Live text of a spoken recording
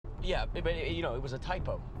Yeah, but you know, it was a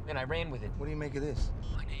typo, and I ran with it. What do you make of this?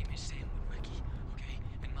 My name is Sam Witwicky, okay?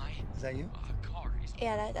 And my... Is that you? Car is...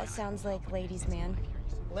 Yeah, that sounds like ladies' man.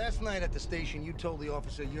 Last night at the station, you told the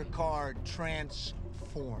officer your car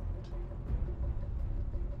transformed.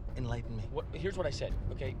 Enlighten me. Here's what I said,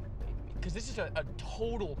 okay? Because this is a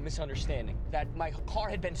total misunderstanding, that my car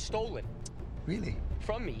had been stolen. Really?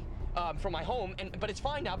 From me, from my home, but it's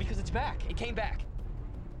fine now because it's back. It came back.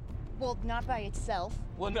 Well, not by itself.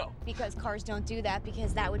 Well, no. Because cars don't do that,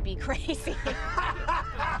 because that would be crazy.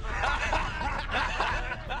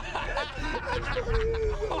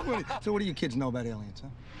 So what do you kids know about aliens, huh?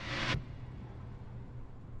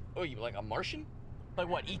 Oh, you like a Martian? Like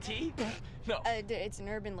what, E.T.? No. It's an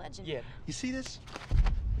urban legend. Yeah. You see this?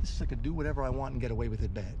 This is like a do whatever I want and get away with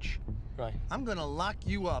it badge. Right. I'm gonna lock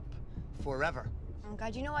you up forever. Oh,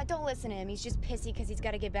 God, you know what? Don't listen to him. He's just pissy because he's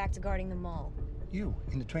got to get back to guarding the mall. You,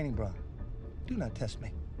 in the training bra, do not test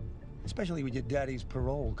me. Especially with your daddy's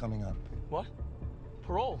parole coming up. What?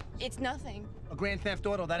 Parole? It's nothing. A grand theft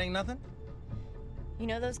auto, that ain't nothing? You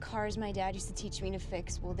know those cars my dad used to teach me to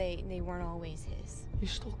fix? Well, they weren't always his. You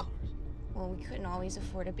stole cars? Well, we couldn't always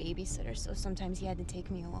afford a babysitter, so sometimes he had to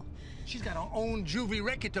take me along. She's got her own juvie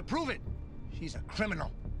record to prove it. She's a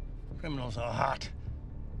criminal. Criminals are hot.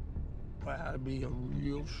 Well, that'd be a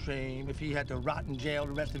real shame if he had to rot in jail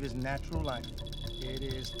the rest of his natural life. It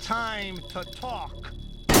is time to talk.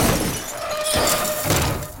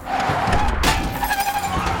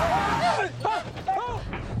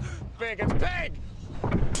 Big, it's big!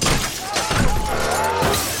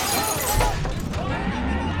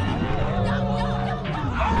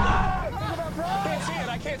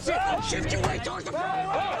 I can't see it. Shift your way towards the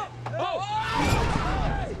front.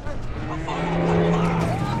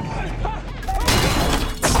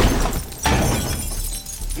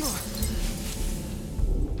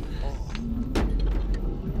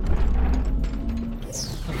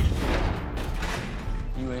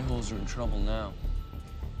 You a-holes are in trouble now.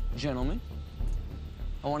 Gentlemen,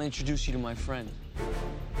 I want to introduce you to my friend,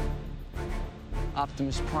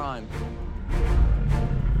 Optimus Prime.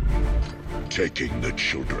 Taking the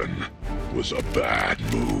children was a bad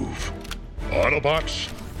move.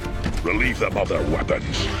 Autobots, relieve them of their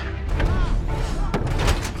weapons.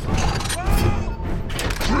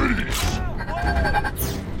 Freeze!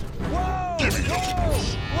 Give me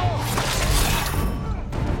those!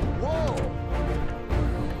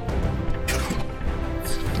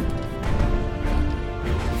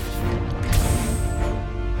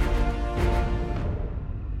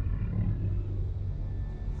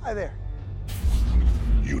 Hi there.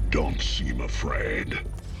 You don't seem afraid.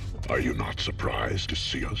 Are you not surprised to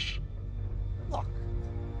see us? Look,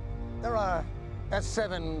 there are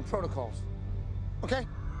S7 protocols, okay?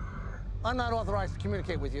 I'm not authorized to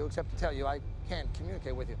communicate with you, except to tell you I can't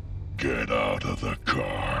communicate with you. Get out of the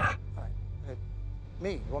car. All right.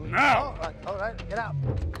 Me? You want me? Now! All right, get out.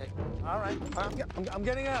 Okay. All right, I'm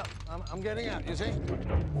getting out. I'm getting out, you see?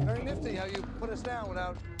 Very nifty how you put us down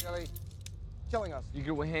without really killing us. You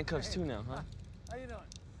good with handcuffs too now, huh? How you doing?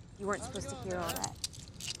 You weren't supposed to hear all that.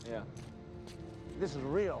 Yeah. This is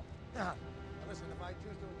real. Now, listen, if I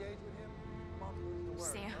choose to engage with him, Mom loses the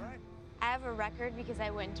word, Sam, all right? I have a record because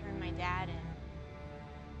I wouldn't turn my dad in.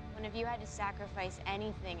 One of you had to sacrifice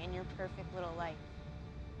anything in your perfect little life.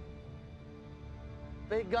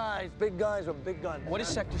 Big guys with big guns. What is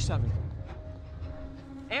Sector 7?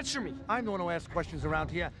 Answer me. I'm the one who asks questions around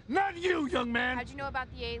here, not you, young man. How'd you know about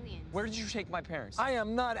the aliens? Where did you take my parents? I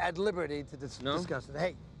am not at liberty to No? discuss it.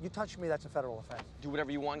 Hey, you touch me, that's a federal offense. Do whatever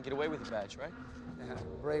you want and get away with the badge, right? Yeah,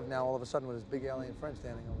 brave now all of a sudden with his big alien friend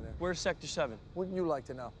standing over there. Where's Sector 7? Wouldn't you like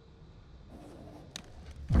to know?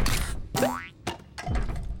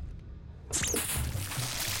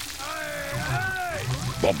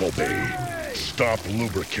 Bumblebee, stop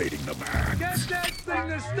lubricating the man. Get that thing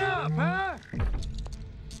to stop, huh?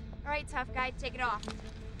 All right, tough guy, take it off.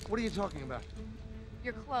 What are you talking about?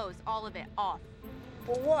 Your clothes, all of it, off.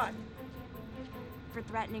 For what? For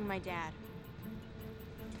threatening my dad.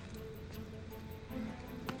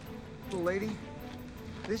 Little lady,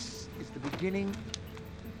 this is the beginning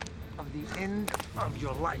of the end of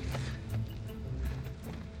your life.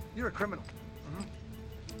 You're a criminal.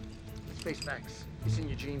 Let's face facts. It's in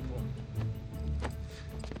your gene pool.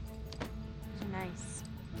 Nice.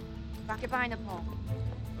 Rock it behind the pole.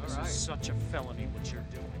 This is such a felony, what you're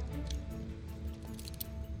doing.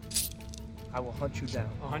 I will hunt you down.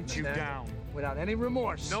 I'll hunt you down. Without any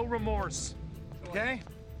remorse. No remorse. Okay?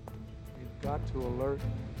 You've got to alert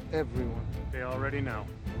everyone. They already know.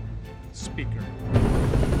 Speaker.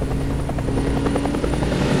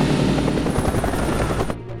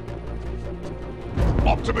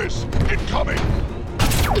 Optimus, incoming!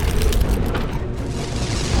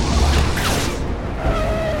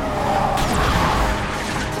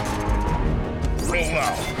 Roll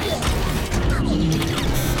out!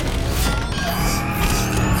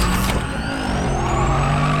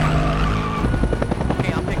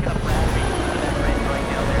 Okay, I'm picking up gravity for that red right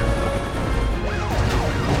down there.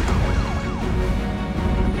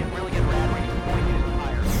 Get really good rad rating, point it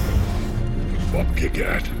higher. Fuck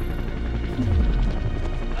Gigat.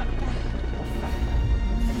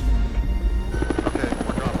 Okay,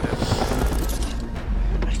 we're dropping it.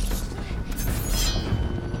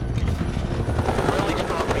 Really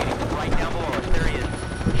strong reading right down below us. There he is.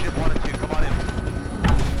 Ship 1 and 2, come on in.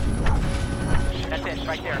 That's it,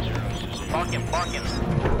 right there. Mark him, mark him.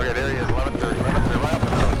 Okay, there he is, 11:30, right up there, right up the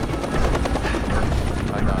nose.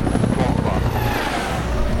 I got it, 12 o'clock.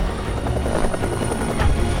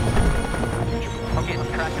 Okay, I'm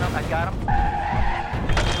tracking him, I got him.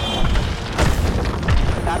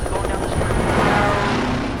 Stop going down the street.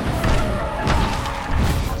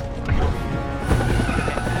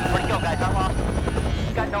 Where'd he go, guys? I lost him.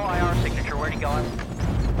 He's got no IR signature. Where'd he go?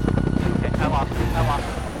 Okay, I lost him. I lost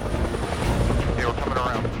him. Okay, we're coming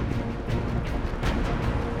around.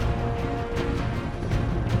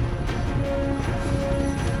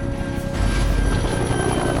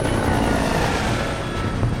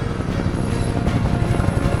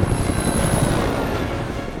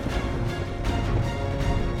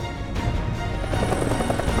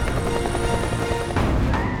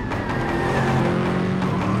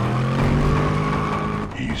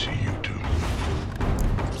 Easy, you two.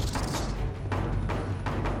 I'm slipping.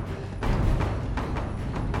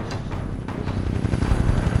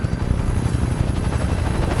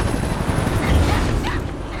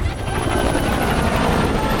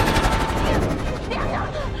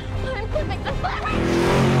 I'm slipping. Hold on!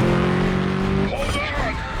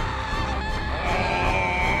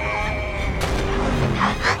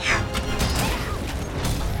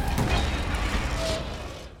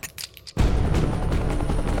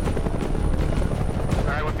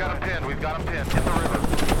 Alright, we've got him pinned, we've got him pinned. Hit the river.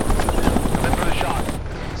 Come in for the shot.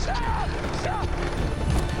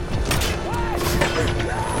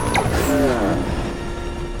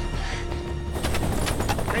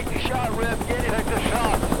 Take the shot, Rip. Get it. Take the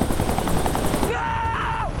shot.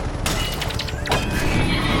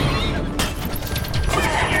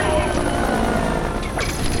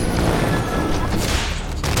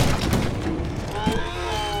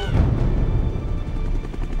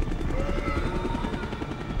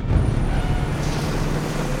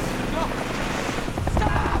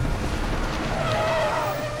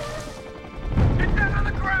 Get down on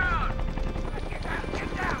the ground! Get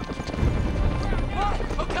down!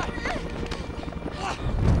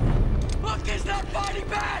 Look, he's not fighting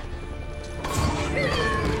back!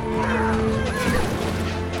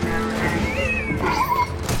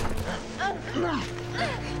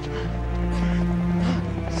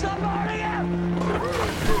 Stop hurting him!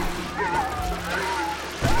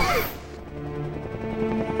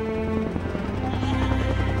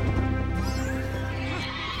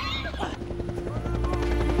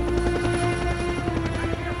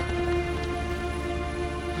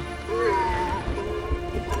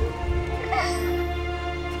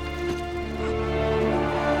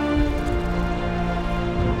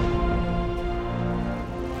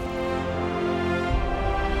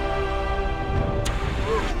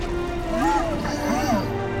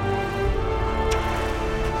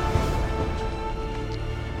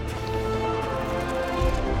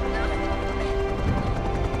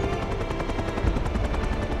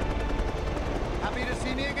 Happy to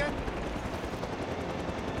see me again?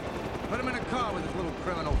 Put him in a car with his little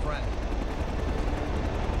criminal friend.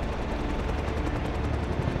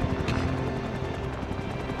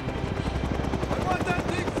 I want that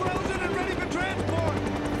thing frozen and ready for transport!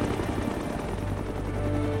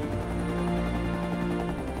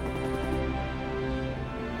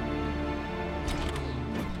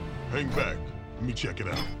 Hang back. Let me check it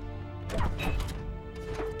out.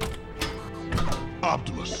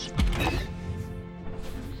 Optimus.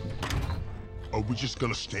 Are we just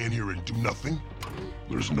gonna stand here and do nothing?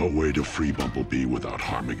 There's no way to free Bumblebee without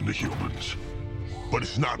harming the humans. But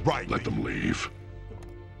it's not right. Let them leave.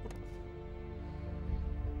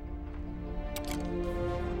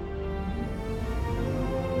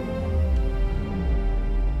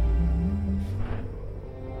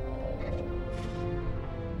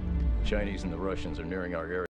 Chinese and the Russians are nearing our area.